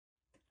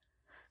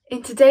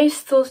In today's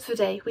Thought for the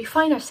Day, we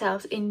find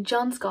ourselves in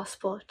John's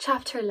Gospel,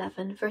 chapter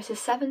 11, verses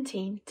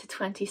 17 to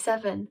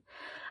 27,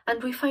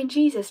 and we find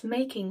Jesus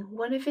making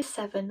one of his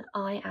 7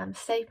 I am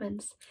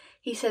statements.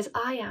 He says,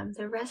 I am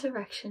the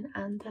resurrection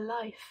and the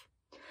life.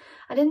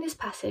 And in this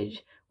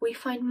passage, we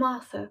find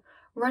Martha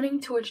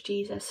running towards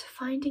Jesus,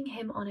 finding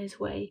him on his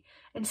way,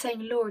 and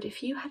saying, Lord,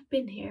 if you had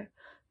been here,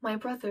 my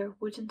brother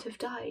wouldn't have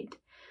died.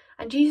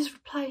 And Jesus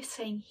replies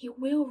saying, he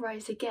will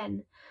rise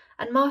again.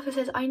 And Martha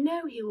says, I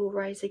know he will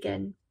rise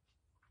again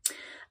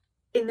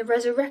in the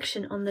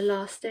resurrection on the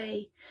last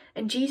day.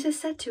 And Jesus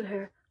said to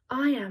her,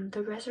 I am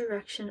the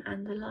resurrection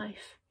and the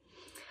life.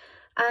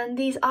 And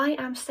these I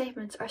am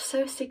statements are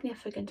so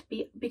significant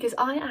because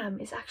I am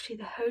is actually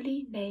the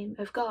holy name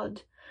of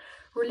God.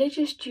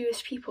 Religious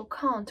Jewish people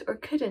can't or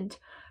couldn't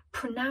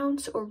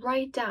pronounce or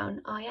write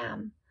down I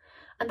am.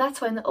 And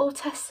that's why in the Old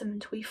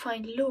Testament we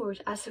find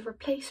Lord as a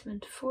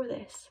replacement for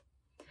this.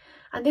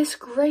 And this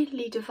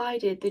greatly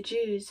divided the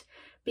Jews,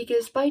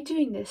 because by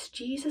doing this,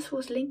 Jesus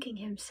was linking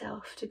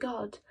himself to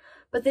God.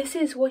 But this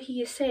is what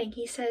he is saying.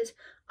 He says,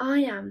 I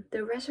am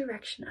the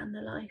resurrection and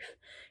the life.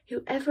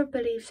 Whoever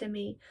believes in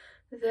me,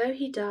 though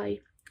he die,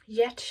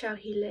 yet shall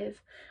he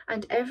live.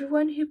 And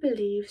everyone who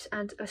lives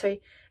and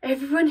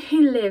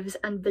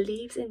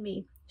believes in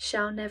me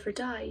shall never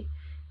die.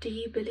 Do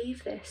you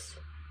believe this?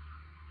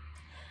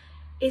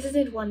 Isn't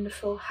it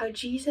wonderful how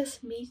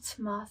Jesus meets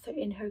Martha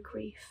in her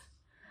grief?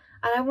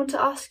 And I want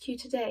to ask you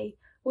today,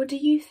 what do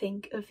you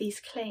think of these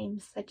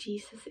claims that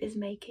Jesus is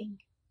making?